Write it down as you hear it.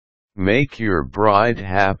Make your bride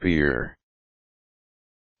happier.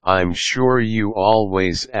 I'm sure you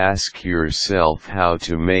always ask yourself how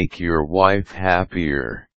to make your wife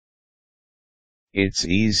happier. It's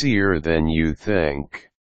easier than you think.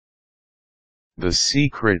 The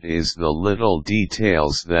secret is the little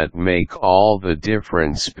details that make all the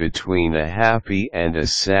difference between a happy and a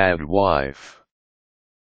sad wife.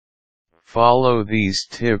 Follow these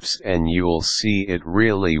tips and you'll see it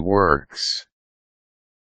really works.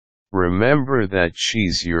 Remember that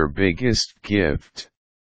she's your biggest gift.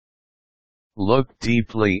 Look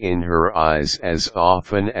deeply in her eyes as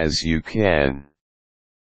often as you can.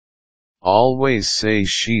 Always say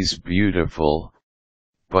she's beautiful,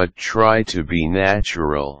 but try to be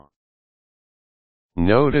natural.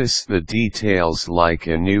 Notice the details like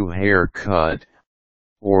a new haircut,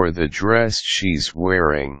 or the dress she's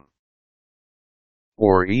wearing.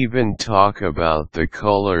 Or even talk about the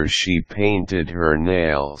color she painted her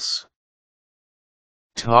nails.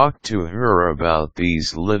 Talk to her about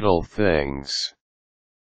these little things.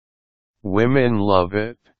 Women love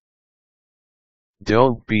it.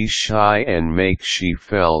 Don't be shy and make she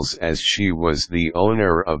feels as she was the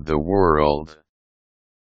owner of the world.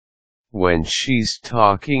 When she's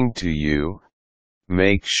talking to you,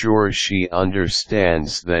 make sure she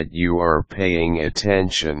understands that you are paying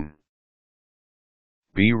attention.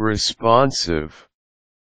 Be responsive.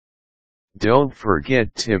 Don't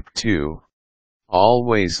forget tip 2,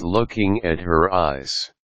 always looking at her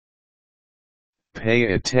eyes.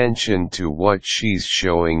 Pay attention to what she's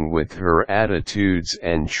showing with her attitudes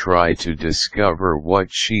and try to discover what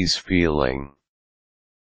she's feeling.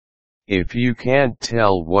 If you can't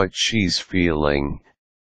tell what she's feeling,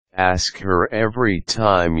 ask her every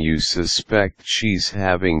time you suspect she's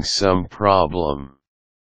having some problem.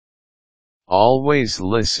 Always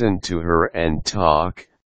listen to her and talk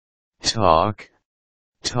a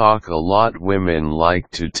lot. Women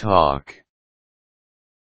like to talk.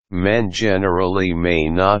 Men generally may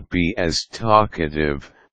not be as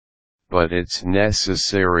talkative, but it's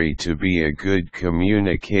necessary to be a good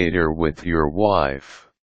communicator with your wife.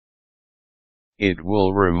 It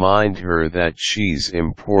will remind her that she's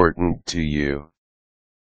important to you.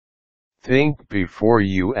 Think before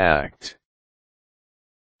you act.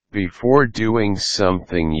 Before doing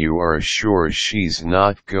something you are sure she's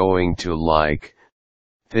not going to like,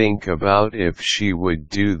 think about if she would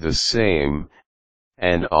do the same,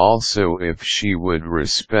 and also if she would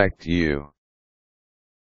respect you.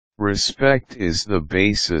 Respect is the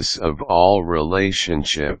basis of all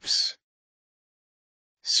relationships.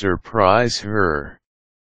 Surprise her.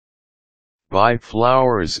 Buy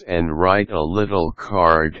flowers and write a little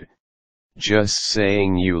card, just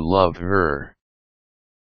saying you love her.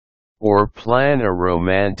 Or plan a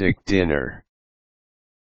romantic dinner.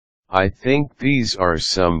 I think these are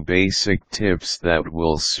some basic tips that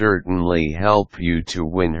will certainly help you to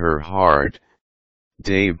win her heart,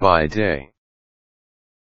 day by day.